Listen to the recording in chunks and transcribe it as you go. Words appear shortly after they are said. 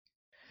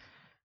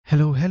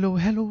Hello, hello,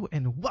 hello,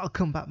 and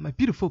welcome back, my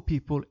beautiful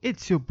people.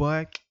 It's your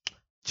boy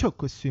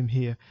Choco Swim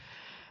here,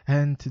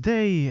 and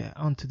today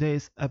on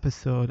today's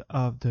episode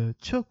of the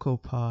Choco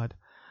Pod,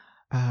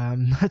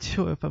 I'm not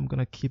sure if I'm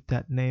gonna keep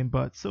that name,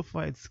 but so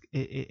far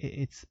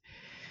it's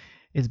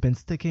been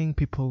sticking.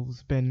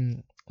 People's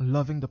been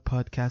loving the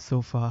podcast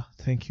so far.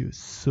 Thank you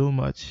so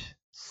much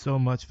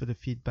for the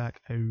feedback.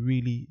 I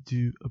really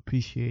do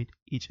appreciate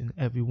each and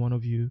every one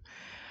of you.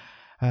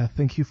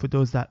 Thank you for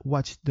those that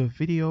watched the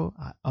video.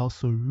 I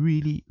also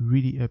really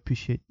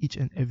appreciate each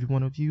and every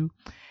one of you.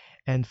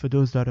 And for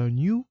those that are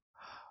new,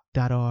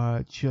 that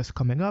are just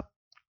coming up,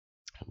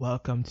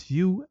 welcome to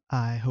you.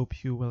 I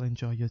hope you will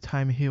enjoy your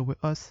time here with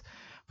us.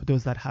 For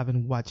those that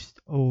haven't watched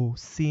or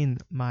seen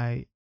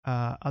my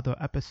other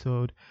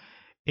episode,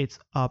 it's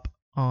up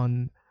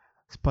on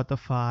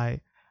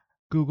Spotify,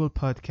 Google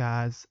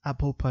Podcasts,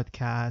 Apple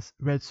Podcasts,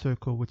 Red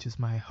Circle, which is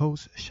my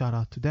host. Shout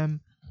out to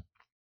them.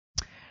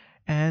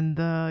 And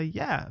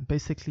yeah,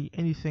 basically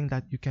anything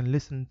that you can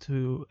listen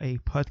to a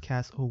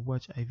podcast or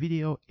watch a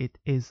video, it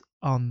is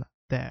on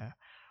there,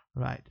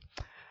 right?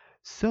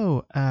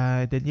 So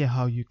then yeah,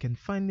 how you can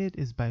find it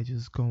is by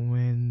just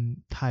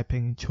going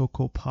typing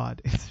ChocoPod.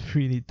 It's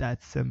really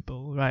that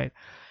simple, right?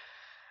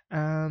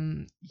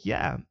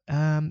 Yeah.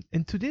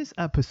 In today's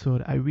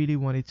episode, I really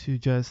wanted to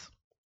just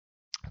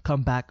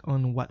come back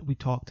on what we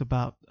talked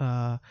about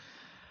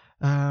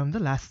the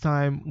last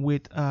time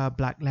with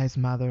Black Lives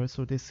Matter.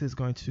 So this is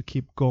going to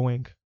keep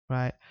going,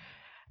 right?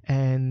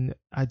 And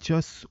I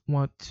just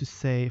want to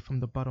say from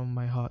the bottom of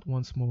my heart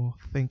once more,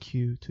 thank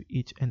you to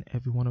each and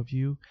every one of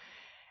you,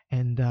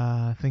 and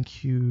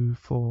thank you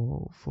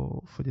for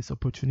this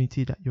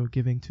opportunity that you're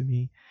giving to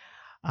me.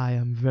 I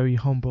am very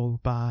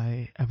humbled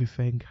by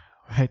everything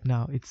right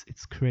now.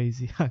 It's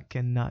crazy. I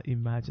cannot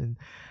imagine.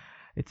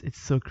 It's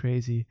so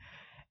crazy.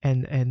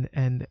 And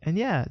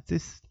yeah,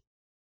 this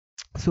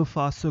so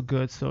far so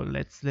good. So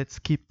let's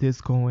keep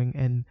this going,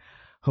 and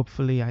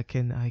hopefully I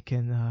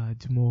can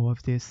do more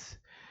of this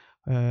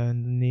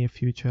in the near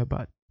future.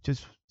 But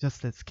just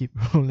let's keep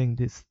rolling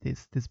this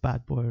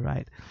bad boy,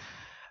 right?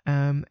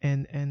 And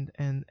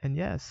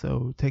yeah,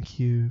 so thank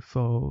you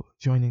for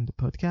joining the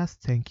podcast,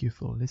 thank you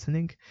for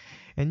listening,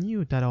 and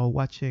you that are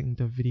watching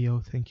the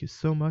video, thank you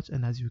so much.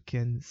 And as you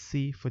can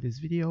see for this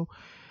video,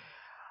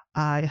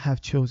 I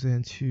have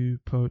chosen to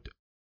put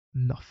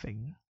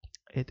nothing.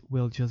 It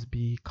will just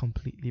be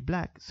completely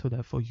black, so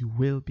therefore you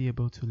will be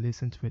able to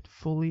listen to it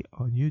fully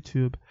on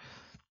YouTube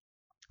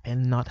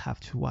and not have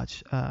to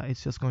watch.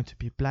 It's just going to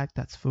be black.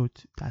 That's for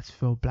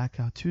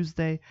Blackout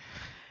Tuesday.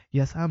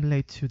 Yes, I'm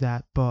late to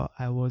that, but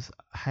I was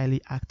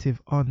highly active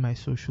on my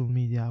social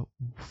media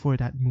for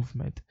that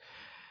movement.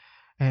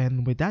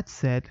 And with that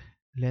said,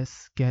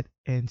 let's get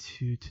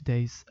into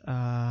today's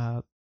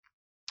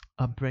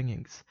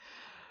upbringings.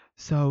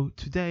 So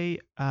today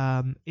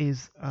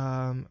is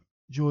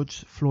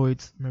George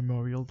Floyd's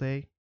Memorial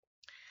Day.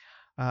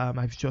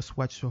 I've just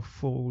watched a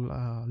full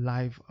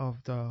live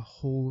of the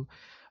whole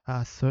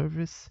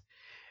service.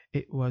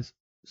 It was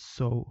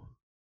so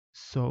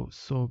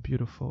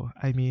beautiful.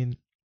 I mean,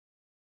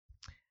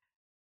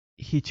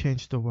 he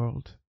changed the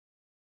world.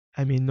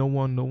 I mean, no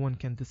one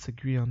can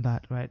disagree on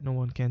that, right? No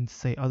one can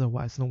say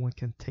otherwise. No one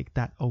can take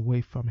that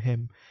away from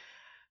him.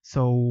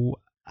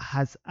 So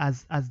as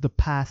the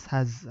past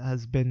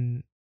has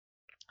been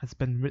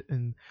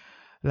written,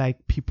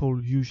 like,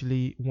 people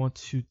usually want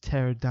to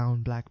tear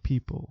down black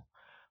people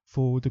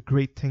for the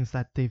great things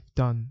that they've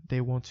done.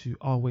 They want to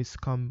always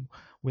come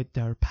with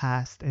their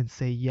past and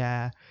say,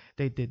 yeah,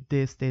 they did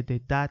this, they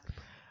did that.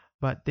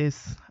 But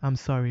this, I'm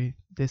sorry,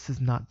 this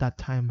is not that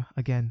time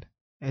again.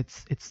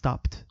 It's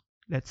stopped.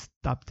 Let's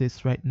stop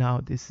this right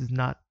now. This is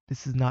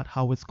not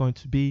how it's going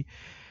to be.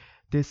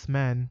 This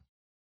man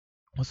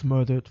was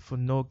murdered for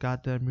no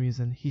goddamn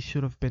reason. He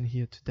should have been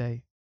here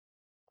today.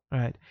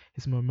 Right?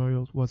 His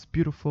memorial was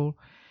beautiful.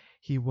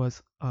 He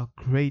was a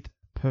great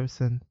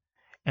person,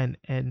 and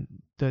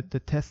the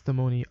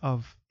testimony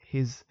of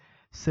his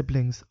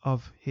siblings,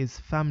 of his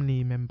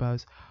family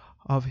members,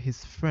 of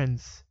his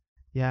friends,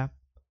 yeah,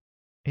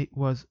 it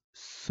was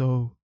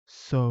so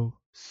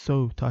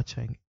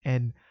touching.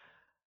 And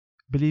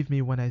believe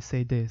me when I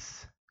say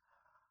this,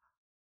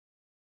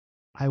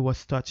 I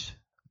was touched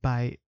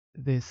by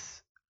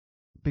this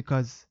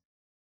because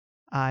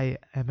I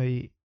am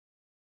a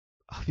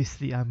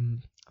obviously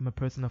I'm a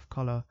person of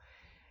color,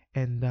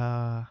 and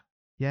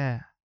yeah,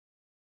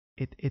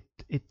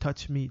 it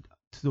touched me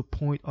to the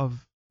point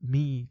of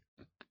me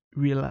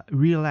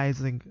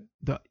realizing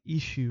the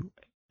issue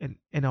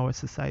in our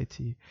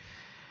society.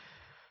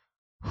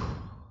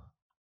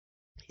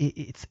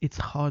 It's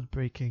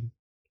heartbreaking.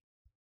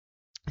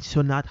 It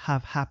should not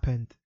have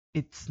happened.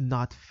 It's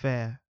not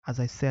fair, as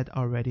I said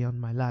already on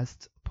my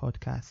last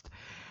podcast.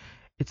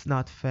 It's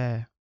not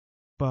fair,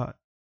 but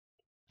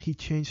he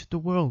changed the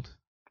world.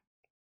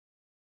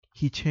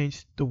 He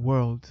changed the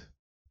world.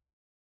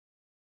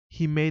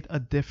 He made a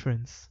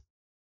difference.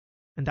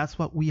 And that's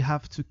what we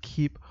have to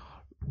keep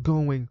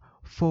going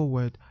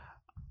forward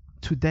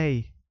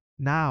today,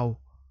 now.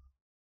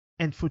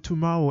 and for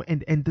tomorrow,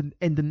 and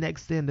the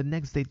next day and the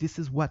next day. This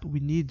is what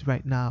we need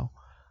right now,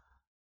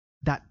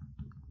 that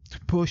to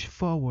push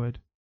forward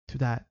to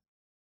that,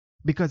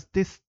 because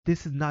this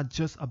is not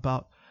just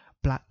about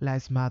Black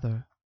Lives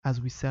Matter, as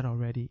we said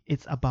already.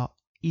 It's about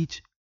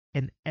each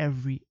and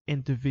every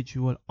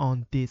individual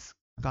on this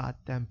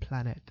goddamn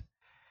planet.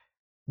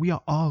 We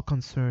are all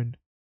concerned.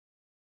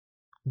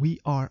 We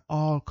are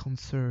all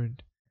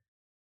concerned.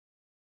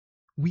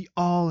 We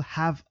all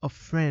have a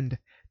friend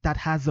that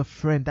has a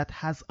friend that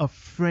has a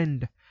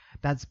friend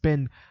that's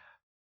been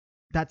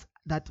that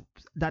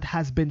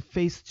has been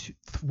faced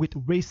with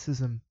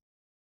racism,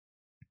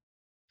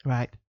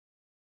 right?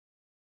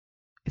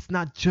 It's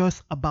not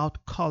just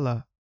about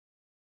color.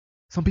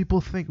 Some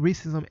people think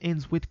racism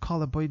ends with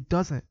color, but it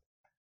doesn't.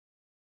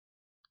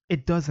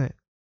 It doesn't.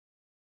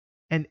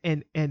 And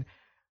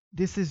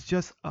this is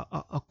just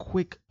a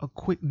quick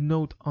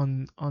note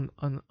on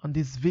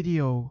this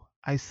video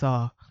I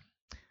saw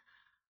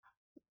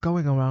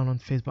going around on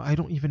Facebook. I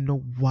don't even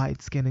know why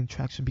it's getting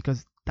traction,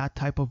 because that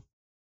type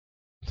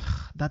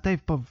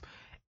of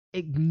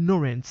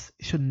ignorance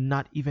should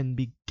not even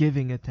be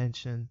giving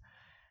attention.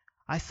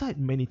 I saw it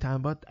many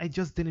times, but I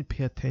just didn't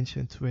pay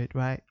attention to it,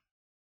 right?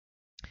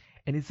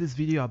 And it's this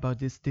video about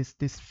this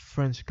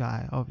French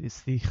guy,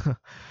 obviously.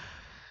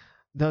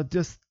 Now,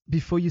 just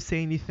before you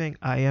say anything,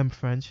 I am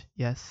French,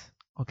 yes.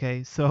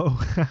 Okay, so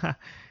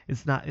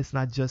it's not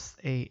just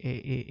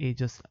a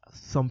just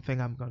something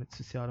I'm going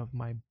to say out of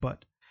my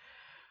butt.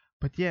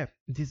 But yeah,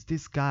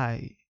 this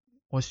guy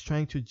was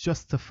trying to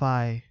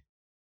justify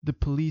the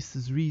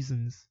police's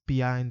reasons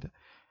behind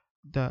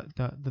the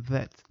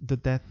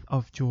death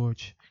of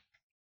George.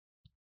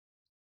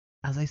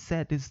 As I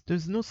said,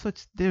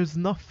 there's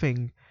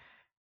nothing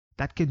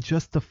that can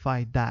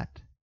justify that,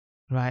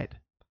 right?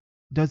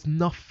 There's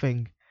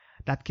nothing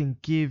that can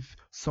give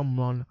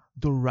someone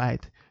the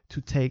right to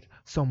take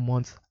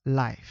someone's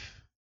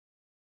life.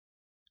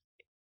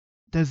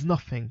 There's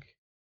nothing.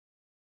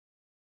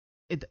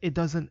 It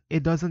doesn't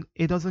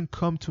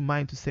come to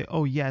mind to say,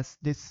 oh yes,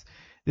 this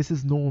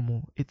is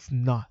normal. It's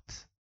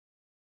not.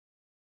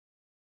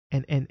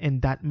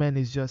 And that man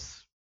is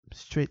just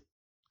straight.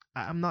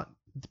 I'm not,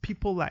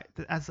 people like,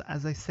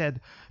 as I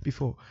said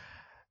before,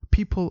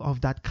 people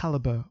of that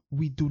caliber,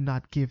 we do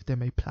not give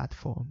them a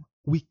platform.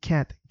 We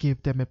can't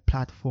give them a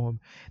platform.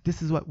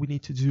 This is what we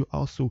need to do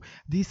also.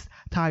 This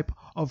type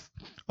of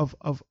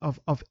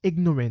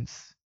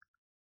ignorance,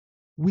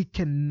 we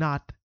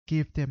cannot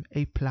give them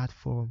a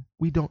platform.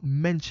 We don't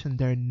mention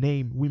their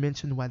name. We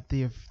mention what they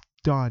have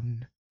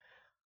done.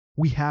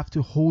 We have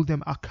to hold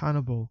them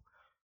accountable.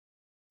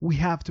 We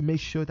have to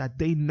make sure that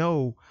they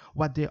know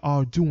what they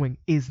are doing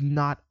is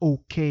not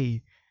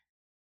okay.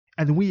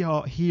 And we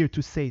are here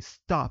to say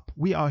stop.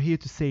 We are here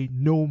to say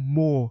no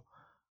more.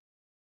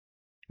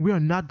 We are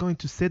not going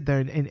to sit there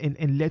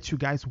and let you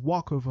guys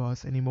walk over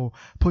us anymore.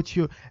 Put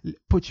your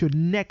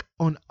knees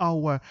on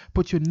our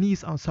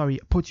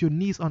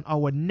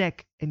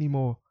neck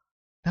anymore.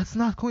 That's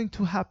not going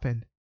to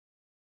happen.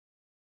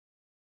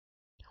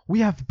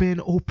 We have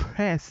been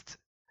oppressed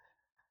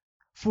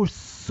for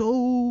so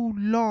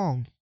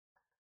long.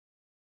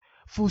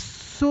 For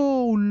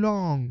so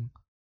long.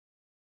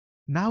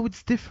 Now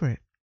it's different.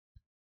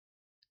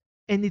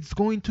 And it's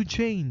going to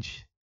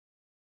change.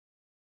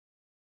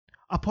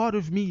 A part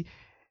of me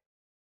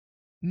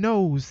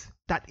knows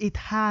that it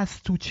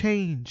has to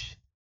change.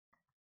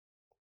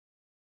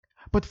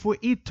 But for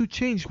it to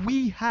change,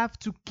 we have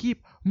to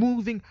keep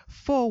moving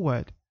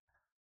forward.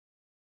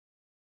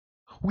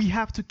 We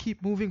have to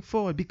keep moving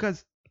forward,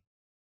 because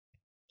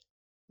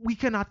we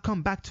cannot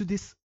come back to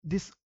this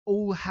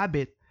old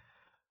habit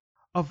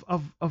of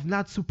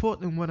not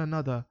supporting one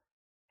another.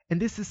 And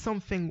this is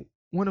something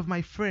one of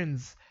my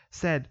friends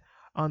said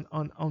on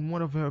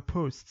one of her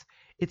posts.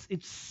 It's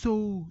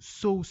so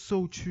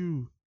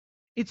true.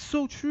 It's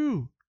so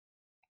true.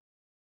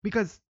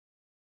 Because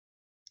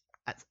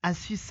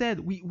as she said,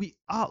 we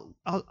all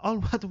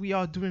what we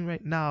are doing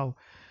right now,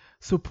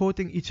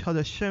 supporting each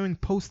other, sharing,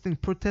 posting,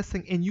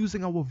 protesting, and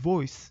using our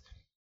voice,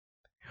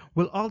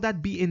 will all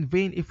that be in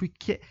vain if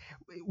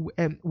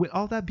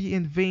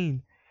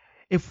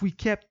we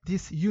kept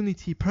this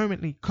unity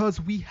permanently? Because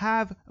we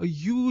have a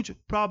huge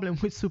problem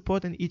with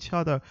supporting each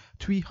other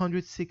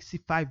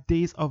 365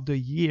 days of the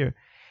year.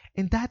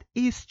 And that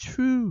is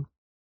true.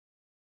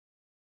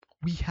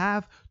 We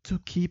have to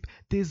keep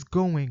this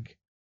going.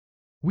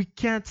 We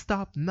can't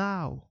stop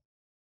now.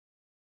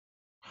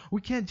 We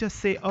can't just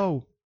say,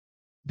 oh,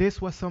 this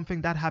was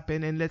something that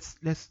happened and let's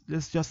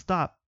just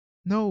stop.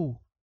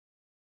 No.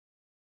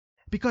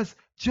 Because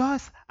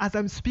just as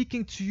I'm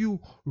speaking to you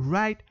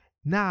right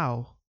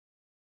now,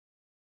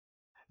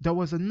 there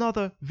was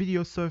another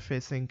video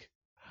surfacing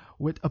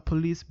with a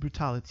police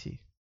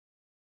brutality.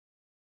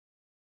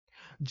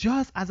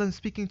 Just as I'm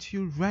speaking to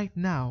you right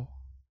now,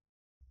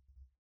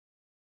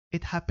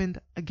 it happened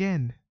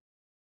again.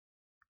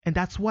 And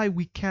that's why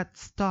we can't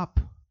stop.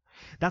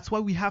 That's why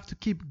we have to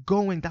keep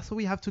going. That's why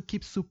we have to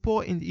keep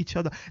supporting each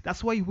other.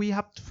 That's why we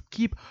have to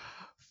keep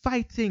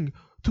fighting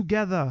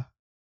together,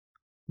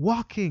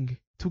 walking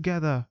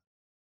together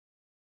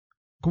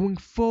going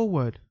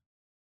forward,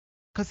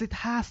 because it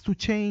has to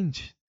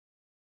change.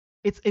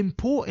 It's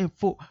important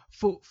for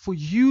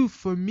you,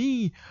 for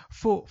me,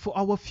 for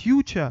our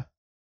future,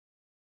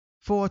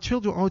 for our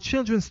children, our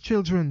children's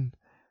children.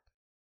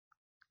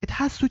 It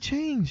has to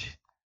change.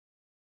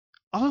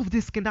 All of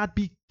this cannot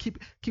be keep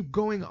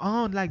going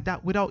on like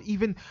that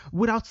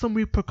without some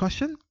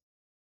repercussion.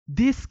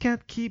 This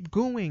can't keep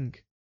going.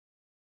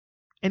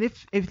 And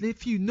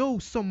if you know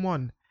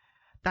someone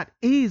that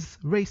is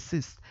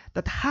racist,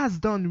 that has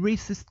done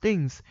racist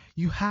things,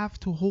 you have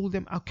to hold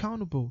them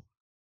accountable.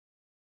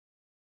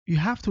 You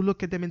have to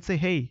look at them and say,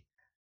 hey,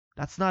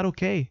 that's not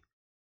okay.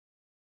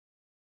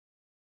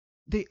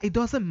 It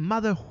doesn't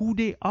matter who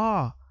they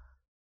are.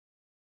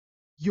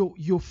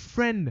 Your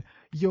friend,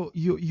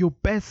 your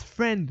best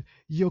friend,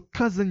 your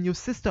cousin, your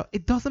sister,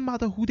 it doesn't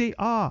matter who they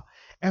are.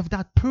 If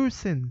that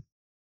person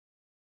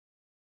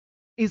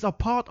is a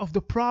part of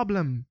the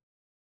problem,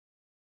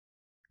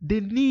 they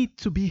need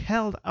to be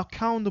held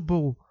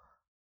accountable,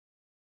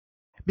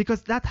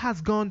 because that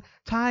has gone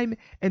time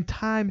and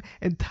time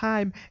and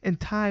time and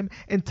time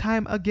and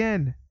time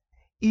again,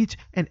 each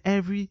and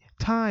every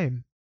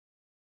time,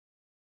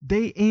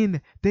 day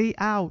in, day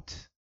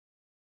out.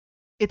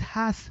 It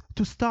has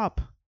to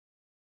stop.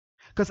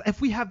 Because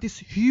if we have this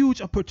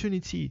huge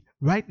opportunity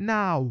right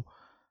now,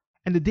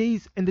 and the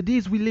days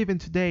we live in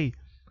today,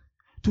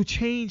 to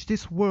change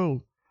this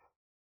world,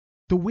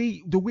 the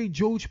way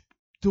George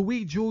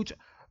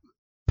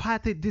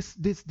patted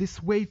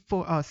this way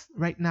for us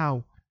right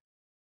now,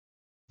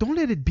 don't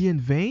let it be in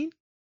vain.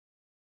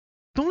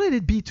 Don't let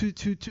it be to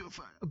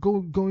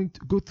go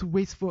to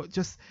waste for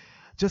just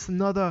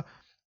another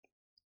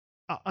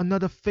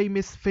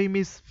famous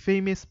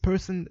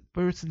person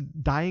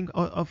dying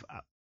of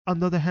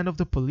under the hand of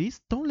the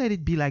police. Don't let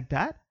it be like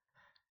that.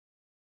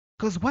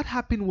 Because what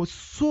happened was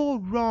so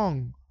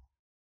wrong.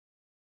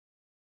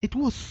 It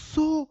was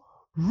so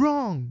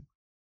wrong.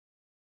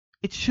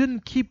 It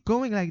shouldn't keep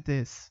going like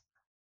this.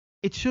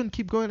 It shouldn't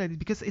keep going like this,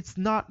 because it's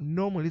not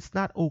normal. It's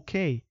not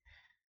okay.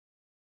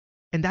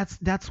 And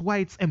that's why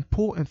it's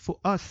important for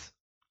us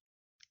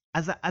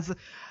as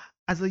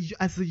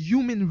a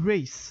human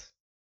race.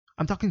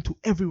 I'm talking to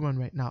everyone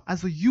right now.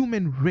 As a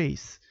human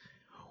race,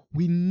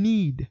 we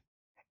need,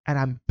 and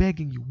I'm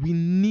begging you, we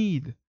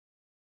need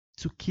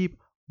to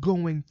keep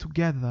going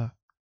together.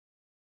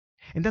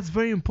 And that's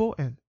very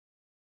important,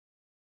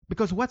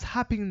 because what's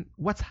happened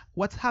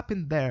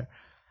there,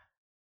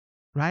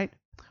 right?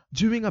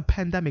 During a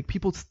pandemic,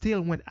 people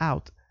still went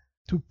out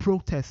to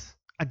protest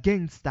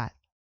against that.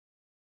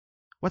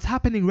 What's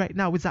happening right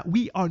now is that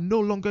we are no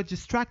longer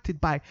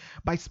distracted by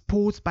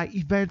sports, by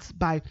events,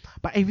 by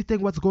everything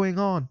what's going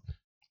on.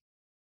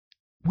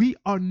 We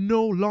are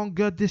no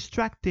longer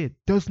distracted.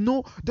 There's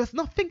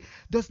nothing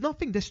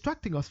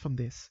distracting us from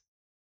this.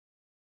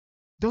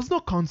 There's no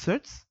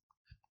concerts.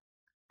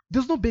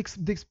 There's no big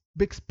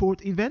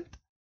sport event.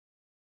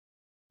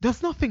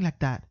 There's nothing like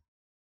that.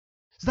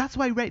 So that's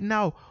why right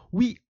now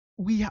we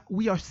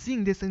are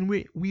seeing this, and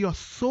we are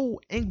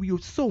so angry, we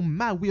are so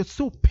mad, we are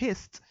so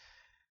pissed,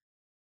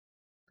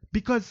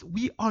 because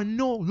we are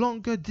no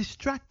longer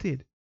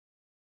distracted.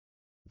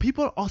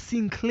 People are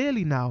seeing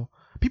clearly now.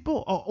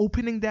 People are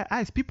opening their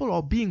eyes. People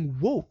are being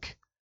woke.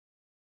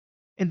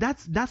 And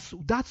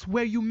that's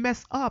where you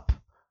mess up.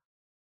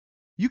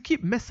 You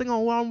keep messing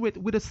around with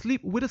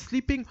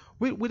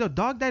a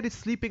dog that is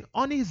sleeping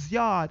on his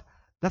yard,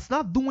 that's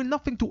not doing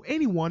nothing to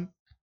anyone.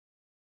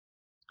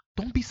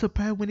 Don't be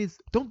surprised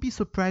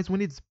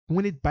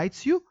when it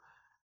bites you.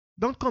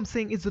 Don't come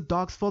saying it's the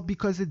dog's fault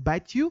because it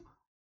bites you.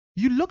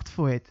 You looked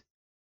for it.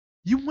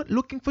 You weren't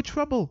looking for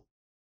trouble.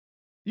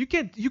 You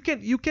can't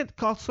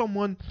call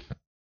someone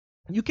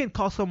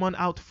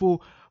out for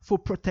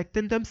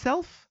protecting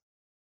themselves.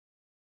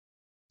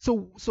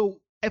 So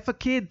if a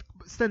kid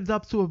stands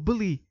up to a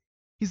bully,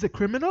 he's a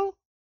criminal?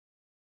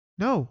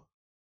 No,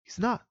 he's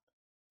not.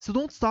 So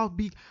don't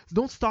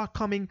start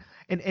coming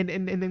and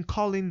then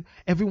calling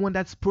everyone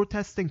that's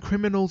protesting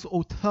criminals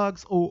or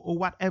thugs or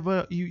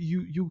whatever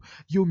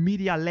your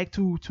media like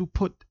to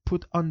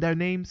put on their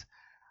names,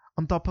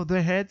 on top of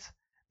their heads.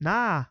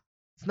 Nah,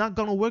 it's not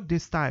gonna work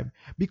this time,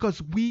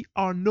 because we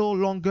are no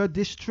longer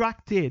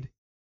distracted.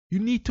 You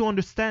need to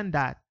understand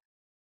that.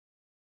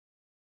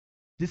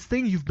 This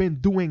thing you've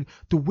been doing,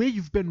 the way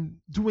you've been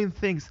doing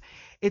things,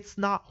 it's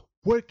not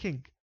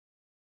working.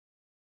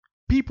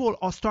 People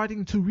are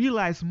starting to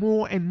realize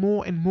more and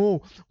more and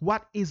more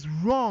what is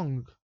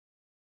wrong.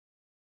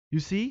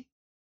 You see?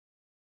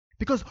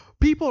 Because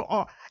people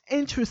are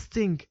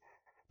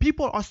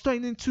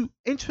starting to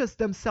interest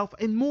themselves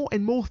in more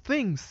and more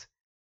things.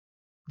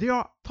 They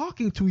are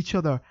talking to each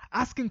other,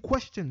 asking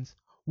questions,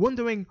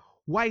 wondering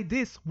why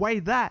this, why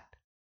that.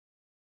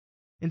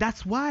 And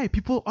that's why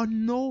people are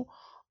no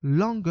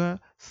longer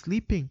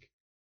sleeping.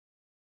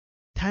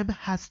 Time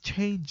has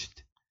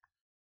changed.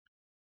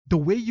 The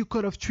way you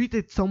could have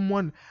treated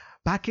someone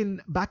back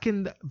in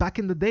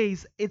the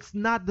days, it's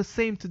not the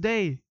same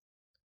today.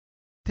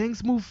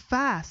 Things move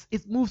fast.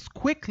 It moves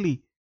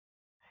quickly.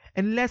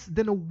 In less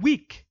than a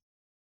week,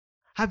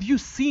 Have you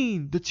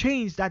seen the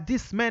change that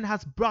this man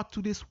has brought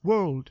to this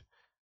world,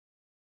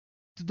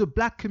 to the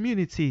black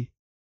community?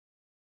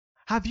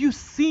 Have you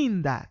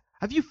seen that?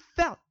 Have you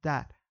felt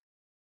that?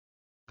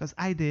 Because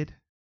I did.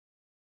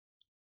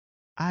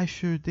 I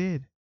sure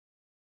did.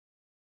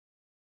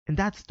 And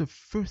that's the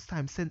first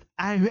time since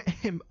I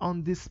am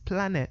on this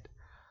planet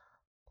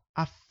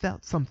I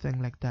felt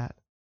something like that.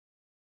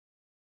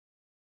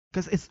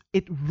 Because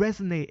it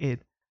resonated.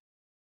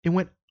 It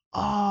went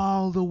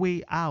all the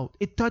way out.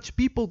 It touched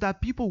people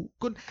that people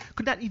could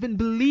not even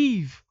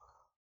believe.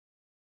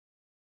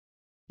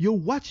 You're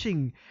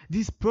watching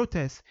these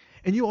protests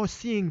and you are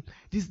seeing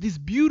these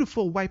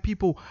beautiful white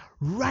people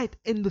right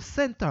in the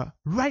center,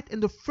 right in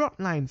the front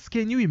lines.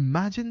 Can you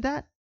imagine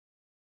that?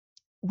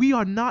 We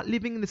are not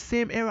living in the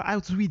same era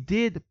as we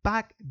did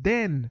back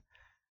then.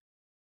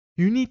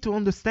 You need to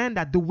understand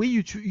that the way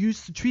you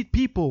used to treat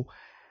people,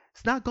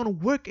 it's not going to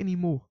work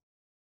anymore.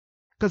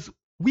 Because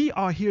we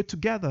are here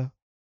together.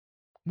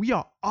 We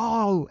are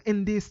all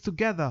in this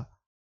together.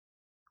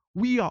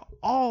 We are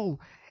all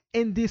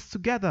in this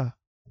together.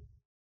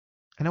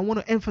 And I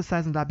want to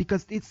emphasize on that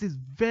because this is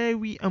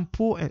very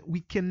important.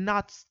 We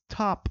cannot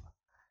stop.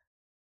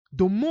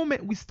 The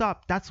moment we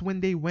stop, that's when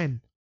they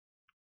win.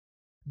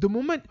 The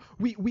moment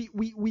we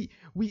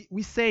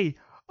say,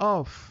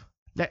 "Oh,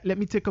 let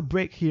me take a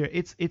break here.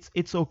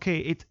 It's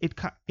okay.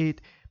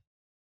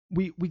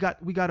 We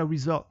got a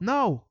result."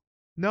 No.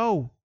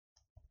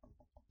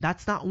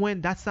 That's not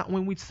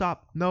when we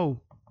stop.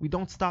 No, we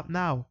don't stop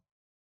now.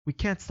 We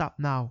can't stop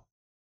now.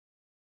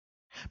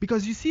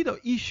 Because you see the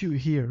issue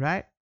here,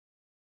 right?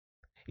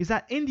 Is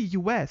that in the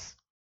US,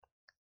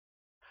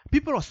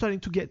 people are starting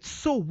to get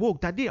so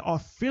woke that they are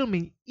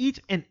filming each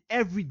and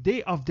every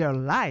day of their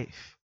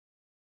life.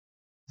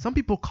 Some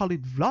people call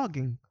it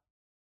vlogging,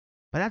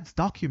 but that's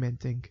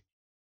documenting.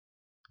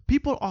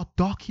 People are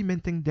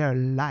documenting their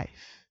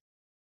life.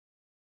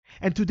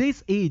 And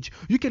today's age,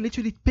 you can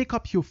literally pick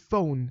up your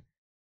phone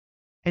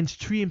and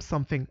stream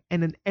something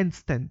in an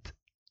instant.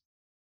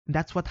 And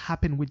that's what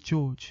happened with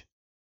George.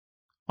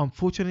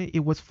 Unfortunately,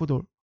 it was for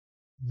the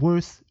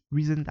worst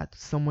reason that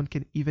someone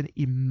can even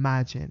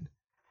imagine.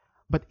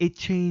 But it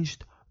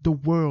changed the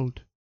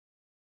world.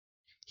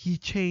 He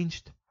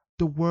changed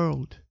the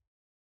world.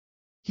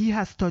 He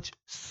has touched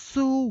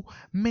so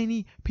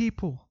many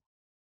people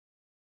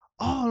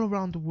all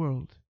around the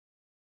world.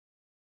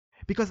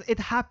 Because it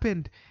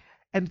happened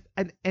and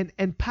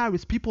in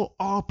Paris, people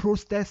are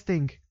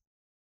protesting.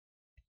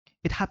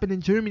 It happened in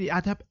Germany.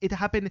 It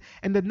happened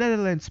in the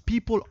Netherlands.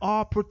 People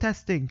are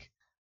protesting.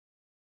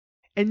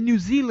 In New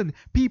Zealand,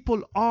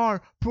 people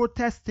are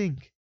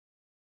protesting.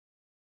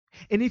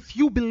 And if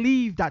you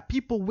believe that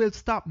people will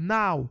stop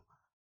now,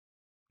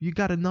 you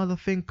got another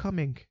thing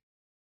coming.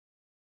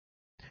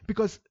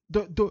 Because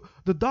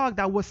the dog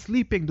that was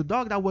sleeping, the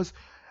dog that was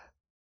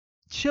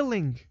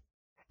chilling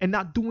and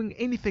not doing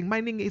anything,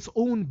 minding his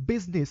own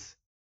business,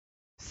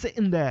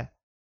 sitting there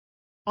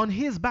on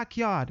his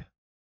backyard,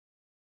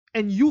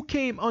 and you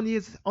came on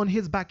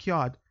his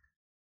backyard,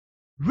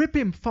 rip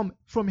him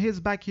from his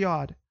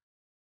backyard,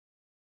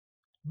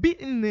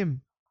 beating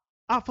him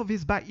off of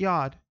his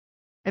backyard,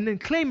 and then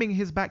claiming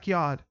his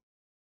backyard.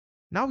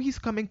 Now he's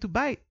coming to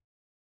bite.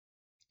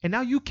 And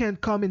now you can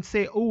come and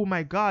say, "Oh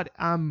my God,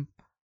 I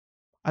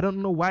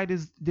don't know why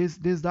this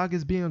dog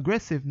is being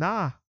aggressive."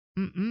 Nah.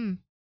 You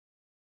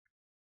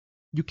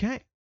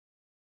can't.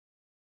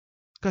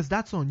 Because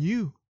that's on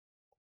you.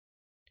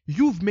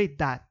 You've made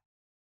that.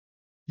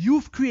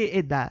 You've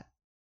created that.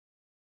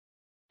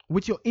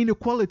 With your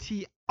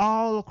inequality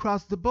all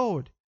across the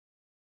board.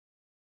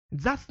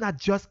 That's not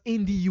just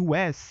in the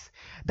US.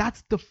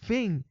 That's the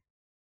thing.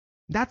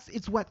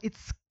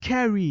 It's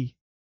scary.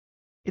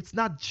 It's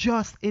not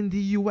just in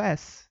the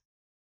US.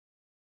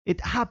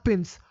 It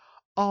happens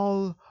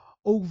all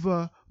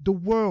over the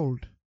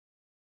world.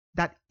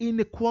 That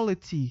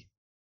inequality,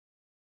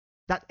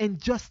 that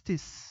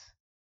injustice,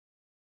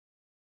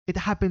 it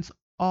happens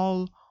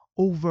all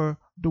over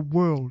the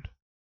world.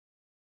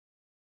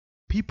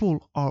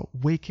 People are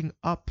waking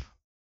up.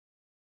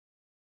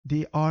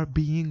 They are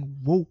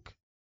being woke.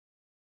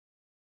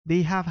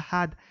 They have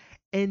had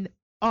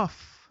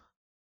enough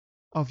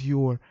of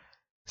your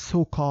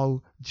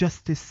so-called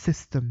justice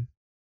system.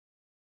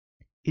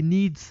 It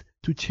needs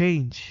to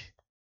change.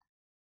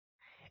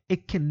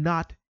 It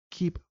cannot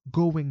keep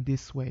going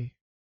this way.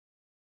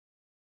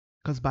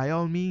 Because by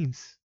all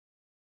means,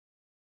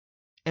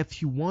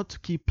 if you want to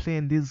keep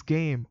playing this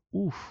game,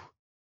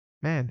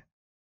 man,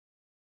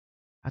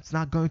 that's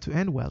not going to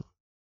end well.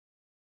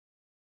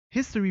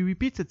 History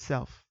repeats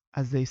itself,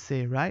 as they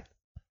say, right?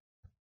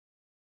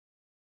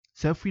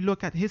 So if we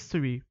look at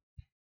history,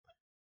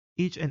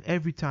 each and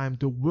every time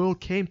the world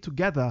came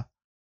together,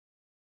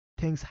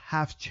 things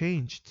have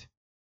changed.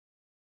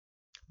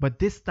 But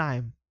this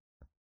time,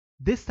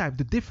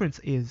 the difference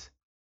is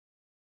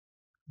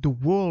the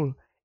world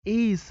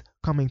is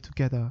coming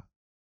together.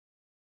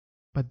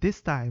 But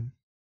this time,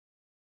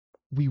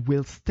 we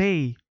will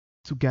stay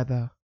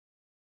together.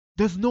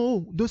 There's no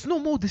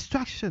more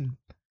distraction.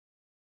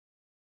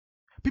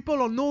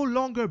 People are no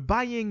longer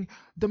buying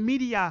the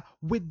media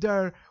with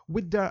their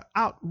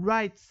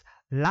outright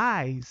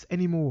lies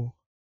anymore.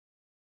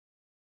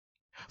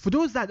 For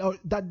those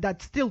that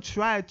still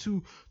try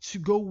to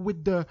go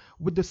with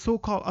the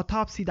so-called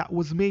autopsy that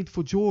was made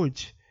for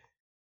George,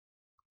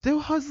 there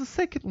was a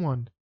second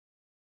one.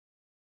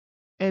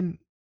 And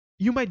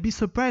you might be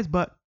surprised,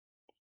 but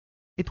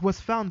it was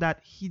found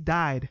that he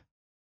died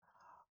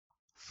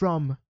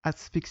from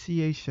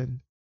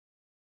asphyxiation.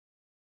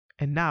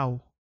 And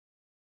now,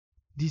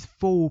 these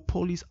 4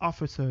 police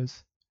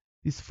officers,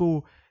 these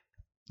 4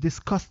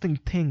 disgusting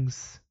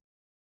things,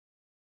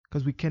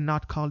 because we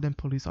cannot call them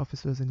police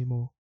officers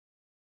anymore.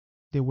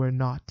 They were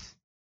not.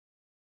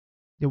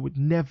 They would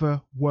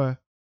never were.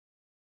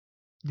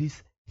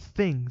 These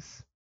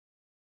things,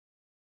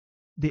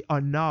 they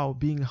are now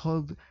being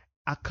held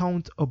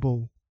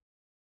accountable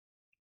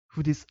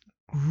for this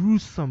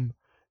gruesome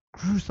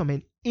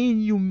and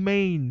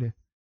inhumane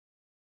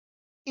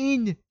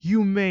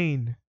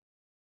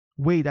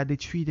way that they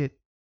treated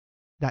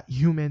that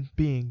human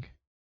being.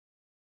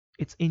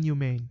 It's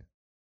inhumane.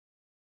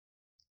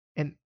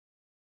 And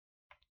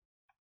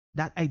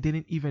that I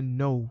didn't even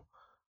know.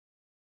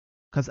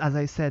 Because as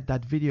I said,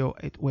 that video,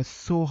 it was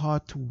so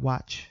hard to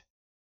watch.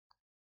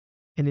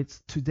 And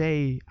it's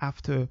today,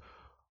 after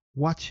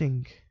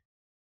watching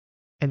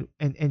and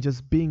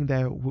just being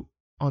there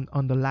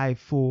on the live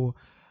for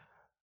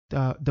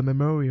the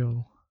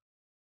memorial,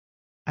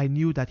 I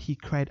knew that he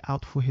cried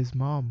out for his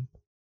mom.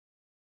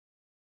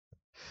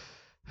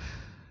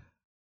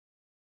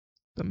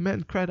 The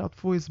man cried out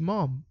for his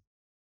mom.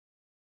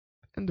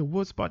 And the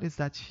worst part is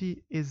that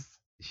she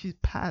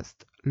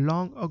passed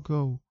long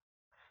ago.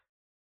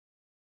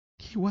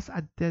 He was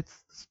at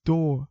death's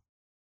door.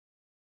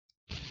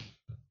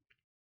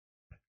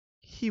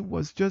 He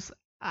was just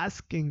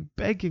asking,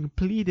 begging,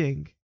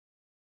 pleading.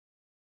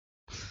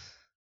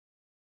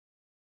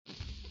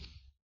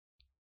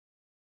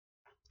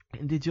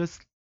 And they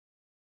just...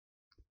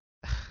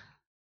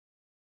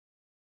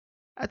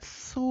 That's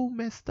so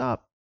messed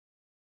up.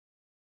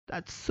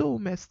 That's so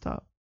messed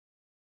up.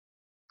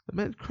 The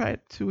man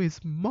cried to his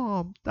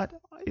mom that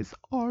is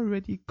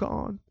already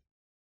gone.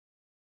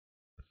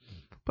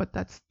 But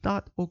that's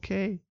not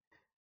okay.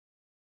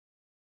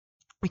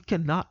 We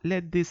cannot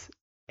let this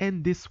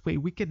end this way.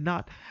 We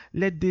cannot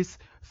let this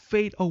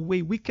fade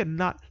away. We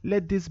cannot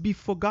let this be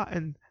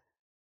forgotten.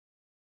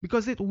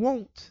 Because it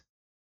won't.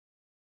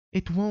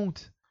 It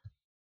won't.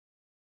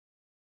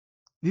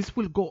 This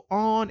will go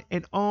on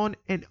and on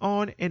and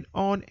on and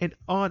on and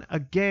on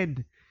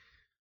again.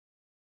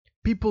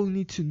 People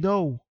need to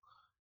know.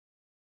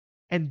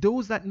 And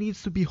those that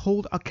needs to be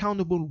held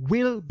accountable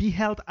will be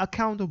held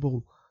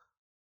accountable.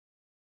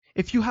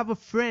 If you have a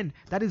friend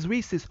that is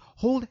racist,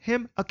 hold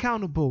him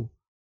accountable.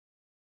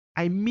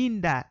 I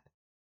mean that.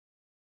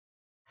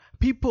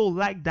 People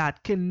like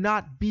that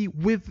cannot be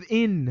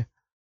within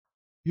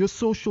your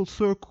social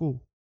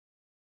circle.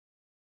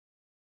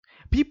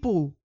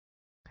 People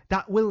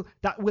that will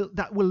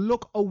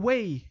look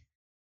away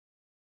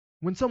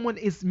when someone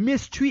is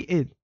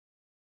mistreated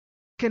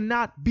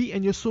cannot be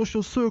in your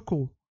social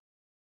circle.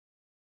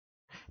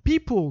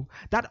 People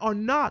that are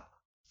not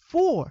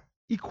for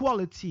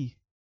equality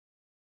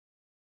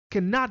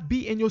cannot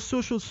be in your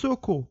social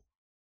circle.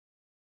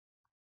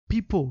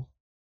 People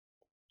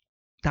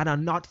that are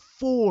not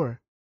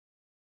for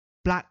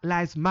Black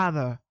Lives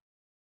Matter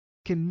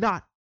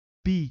cannot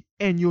be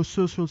in your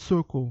social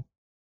circle.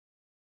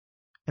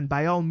 And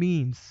by all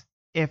means,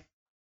 if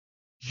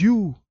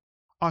you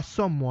are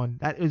someone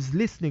that is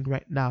listening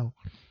right now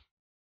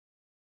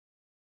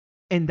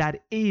and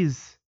that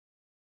is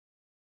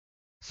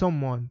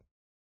someone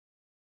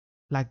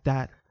like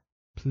that,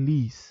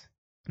 please,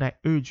 and I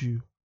urge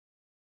you,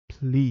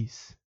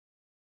 please,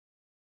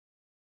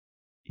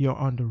 you're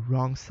on the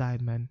wrong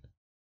side, man.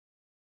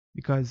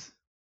 Because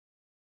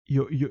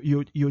your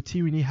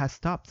tyranny has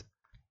stopped.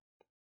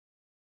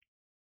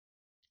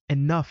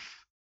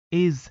 Enough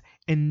is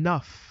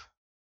enough.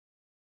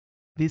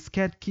 This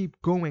can't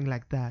keep going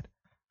like that.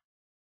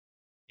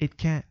 It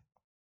can't.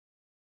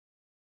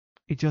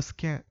 It just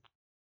can't.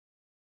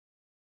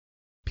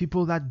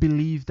 People that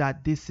believe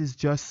that this is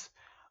just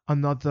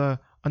another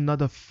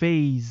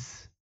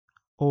phase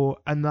or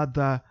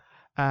another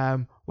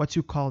what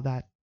you call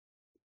that,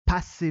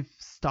 passive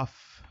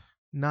stuff.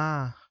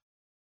 Nah.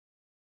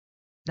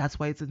 That's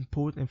why it's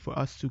important for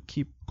us to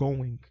keep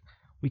going.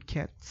 We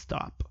can't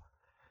stop.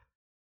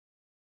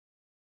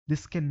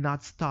 This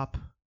cannot stop.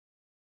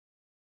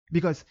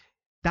 Because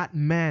that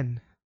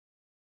man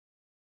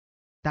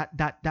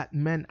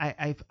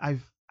I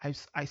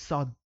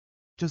saw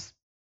just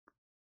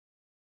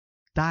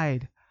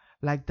died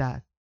like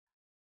that.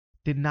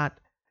 Did not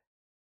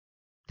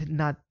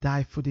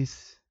die for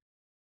this.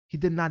 He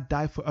did not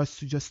die for us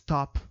to just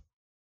stop.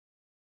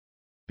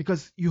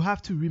 Because you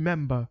have to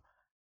remember,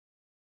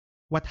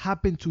 what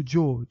happened to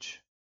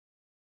George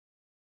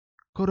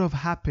could have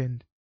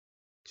happened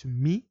to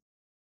me,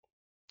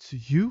 to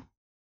you,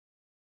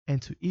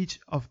 and to each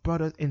of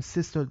brothers and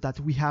sisters that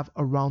we have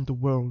around the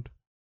world.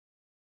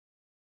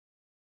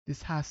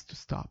 This has to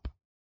stop.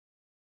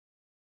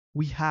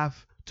 We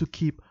have to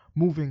keep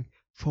moving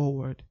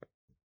forward.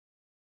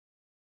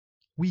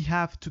 We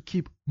have to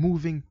keep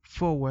moving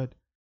forward.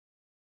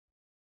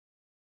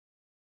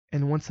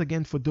 And once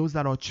again, for those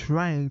that are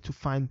trying to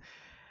find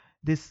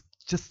this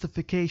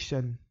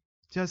justification,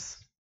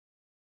 just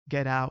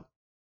get out.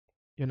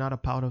 You're not a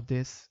part of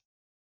this.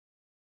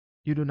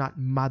 You do not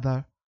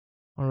matter.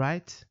 All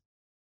right?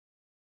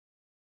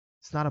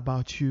 It's not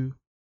about you.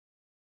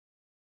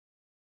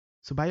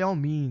 So by all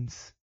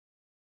means,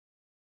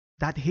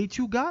 that hate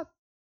you got,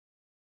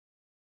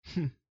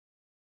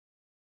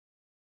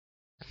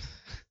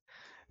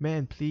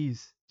 man,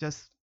 please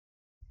just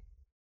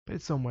put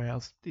it somewhere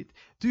else.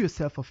 Do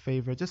yourself a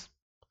favor. Just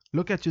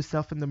look at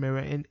yourself in the mirror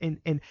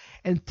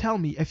and tell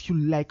me if you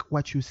like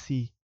what you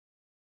see.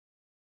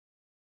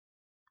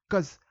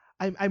 Because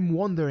I'm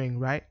wondering,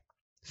 right?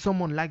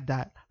 Someone like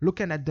that,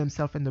 looking at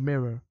themselves in the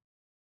mirror,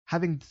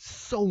 having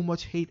so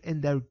much hate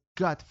in their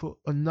gut for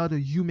another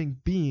human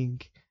being,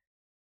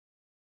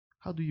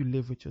 how do you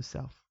live with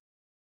yourself?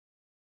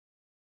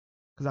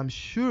 Because I'm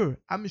sure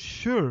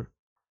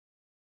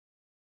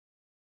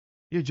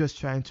you're just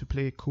trying to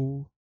play it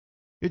cool.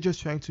 You're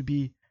just trying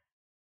to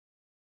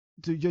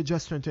you're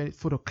just trying to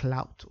for the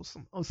clout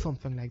or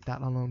something like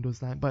that along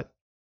those lines. But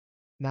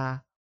nah,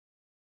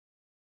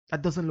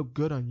 that doesn't look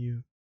good on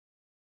you.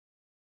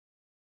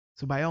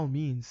 So by all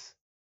means,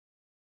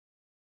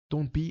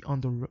 don't be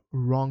on the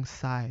wrong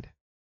side.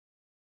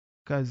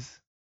 Because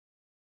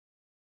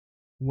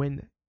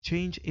when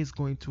change is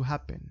going to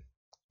happen,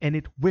 and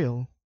it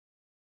will,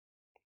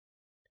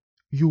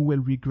 you will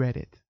regret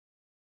it.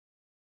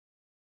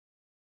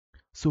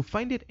 So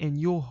find it in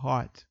your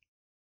heart,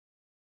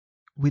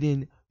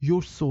 within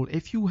your soul,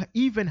 if you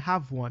even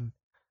have one,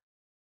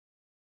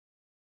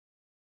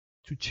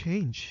 to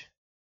change,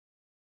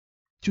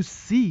 to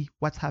see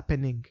what's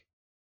happening,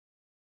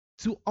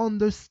 to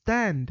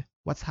understand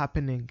what's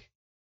happening,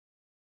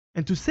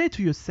 and to say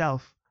to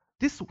yourself,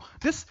 this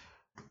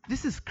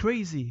is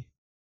crazy,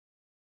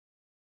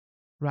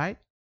 right?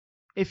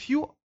 If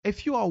you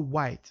are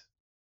white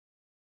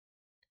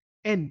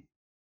and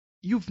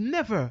you've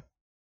never,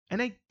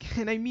 and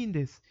I mean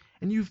this,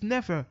 and you've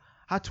never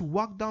had to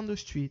walk down the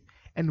street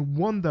and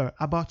wonder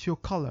about your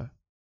color,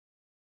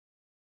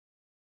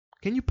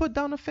 can you put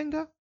down a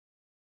finger?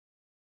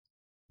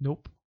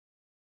 Nope.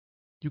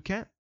 You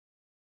can't.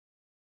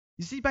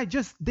 You see, by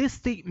just this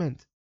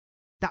statement,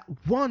 that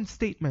one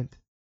statement,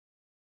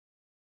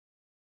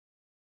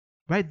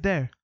 right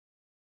there,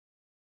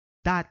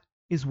 that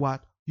is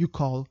what you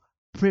call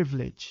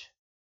privilege.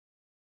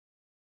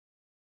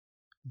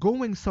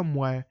 Going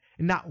somewhere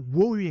and not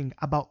worrying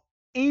about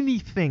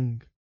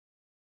anything.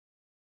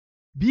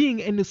 Being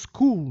in the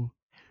school,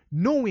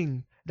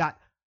 knowing that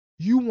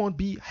you won't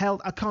be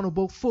held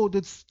accountable for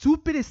the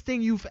stupidest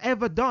thing you've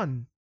ever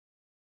done.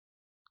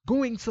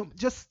 Going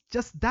just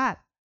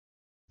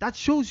that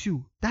shows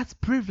you that's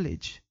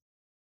privilege.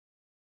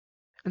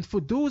 And for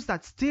those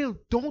that still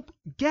don't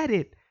get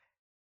it,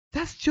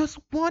 that's just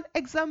one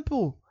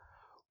example.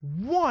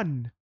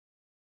 One.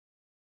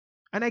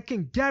 And I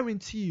can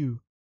guarantee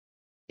you,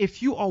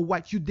 if you are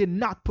white, you did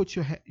not put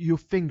your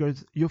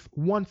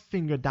one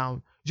finger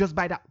down just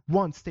by that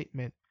one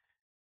statement.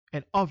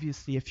 And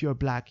obviously, if you're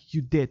black,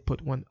 you did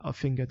put a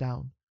finger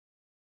down.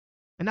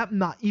 And I'm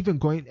not even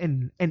going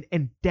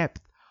in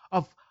depth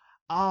of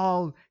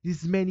all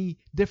these many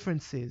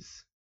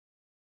differences,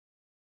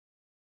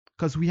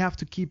 because we have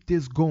to keep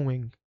this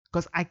going,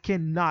 because I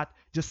cannot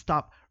just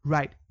stop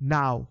right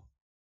now.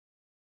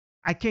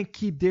 I can't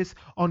keep this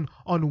on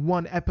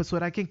one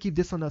episode. I can't keep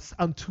this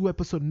on 2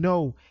 episodes.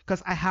 No,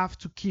 because I have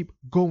to keep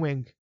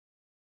going.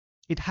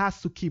 It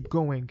has to keep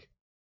going.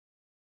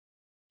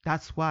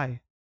 That's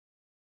why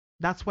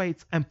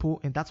it's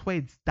important. That's why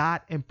it's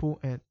that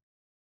important.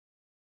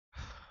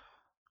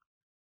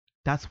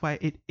 That's why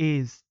it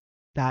is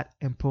that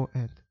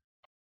important.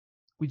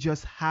 We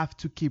just have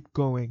to keep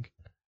going.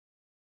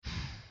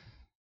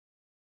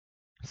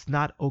 It's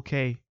not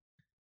okay.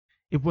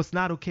 It was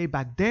not okay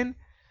back then,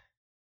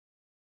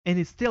 and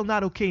it's still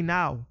not okay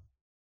now.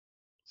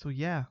 So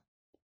yeah,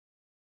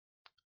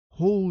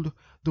 hold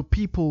the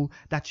people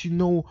that you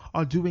know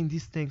are doing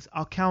these things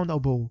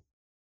accountable.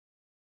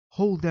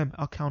 Hold them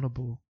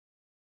accountable,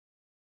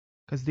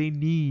 because they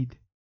need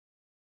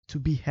to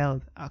be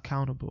held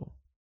accountable,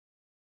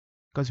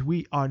 because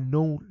we are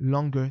no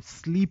longer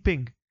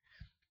sleeping.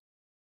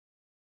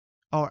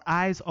 Our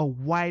eyes are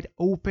wide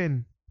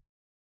open.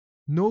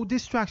 No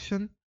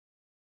distraction.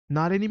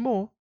 Not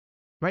anymore.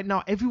 Right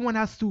now, everyone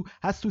has to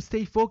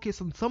stay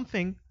focused on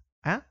something.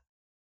 Huh?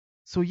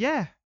 So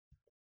yeah,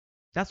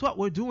 that's what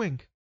we're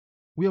doing.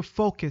 We are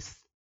focused,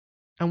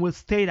 and we'll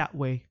stay that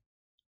way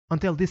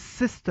until this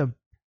system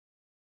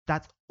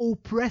that's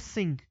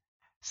oppressing,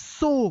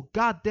 so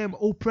goddamn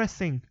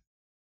oppressing,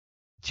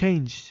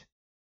 changed.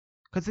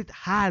 Because it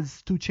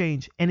has to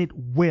change, and it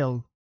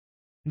will.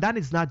 That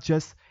is not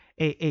just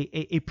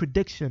a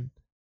prediction.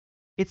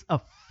 It's a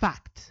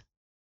fact.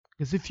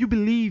 Because if you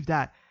believe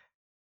that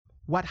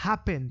what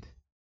happened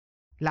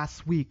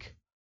last week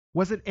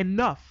wasn't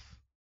enough,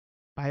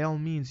 by all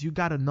means, you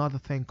got another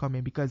thing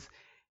coming, because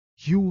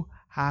you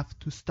have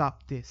to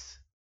stop this.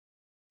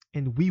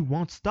 And we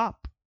won't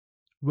stop.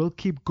 We'll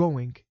keep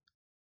going.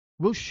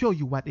 We'll show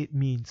you what it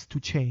means to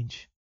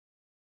change.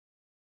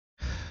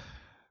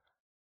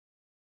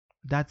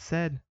 That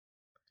said,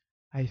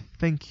 I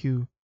thank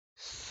you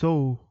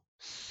so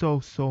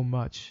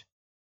much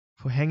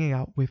for hanging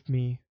out with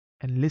me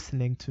and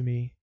listening to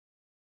me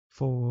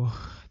for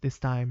this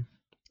time.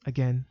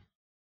 Again,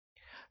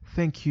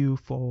 thank you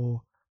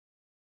for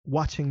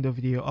watching the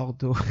video,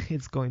 although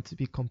it's going to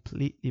be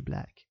completely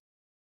black.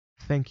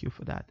 Thank you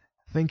for that.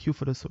 Thank you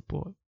for the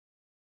support.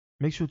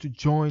 Make sure to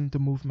join the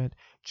movement,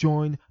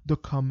 join the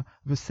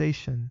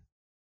conversation,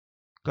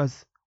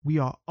 because we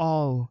are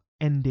all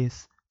in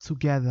this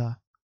together.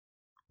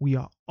 We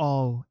are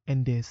all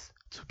in this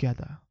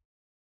together.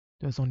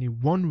 There's only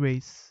one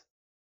race,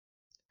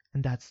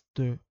 and that's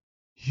the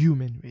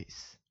human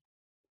race.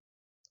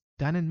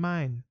 That in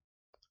mind,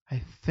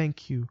 I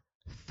thank you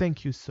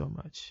so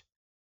much.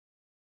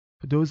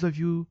 For those of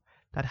you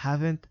that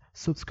haven't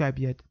subscribed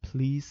yet,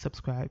 please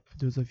subscribe. For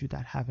those of you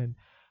that haven't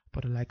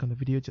put a like on the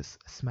video, just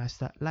smash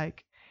that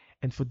like.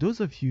 And for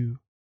those of you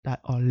that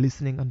are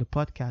listening on the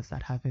podcast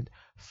that haven't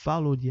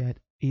followed yet,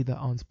 either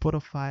on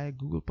Spotify,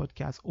 Google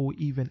Podcasts, or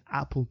even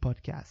Apple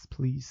Podcasts,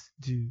 please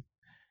do.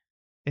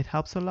 It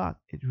helps a lot.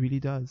 It really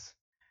does.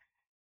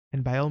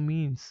 And by all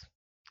means,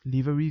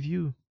 leave a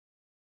review.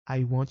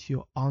 I want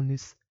your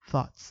honest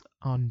thoughts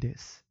on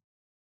this.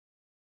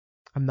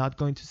 I'm not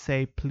going to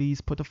say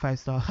please put a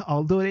 5-star,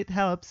 although it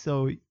helps,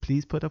 so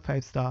please put a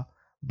 5-star.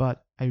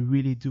 But I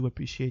really do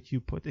appreciate you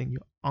putting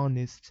your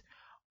honest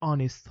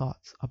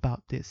thoughts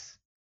about this.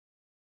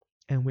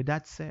 And with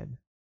that said,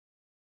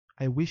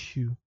 I wish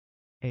you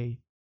a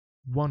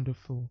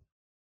wonderful,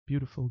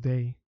 beautiful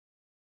day.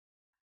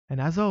 And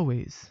as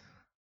always,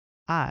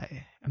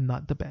 I am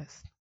not the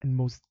best, and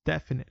most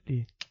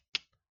definitely,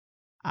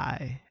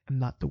 I am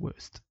not the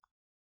worst.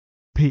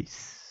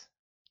 Peace.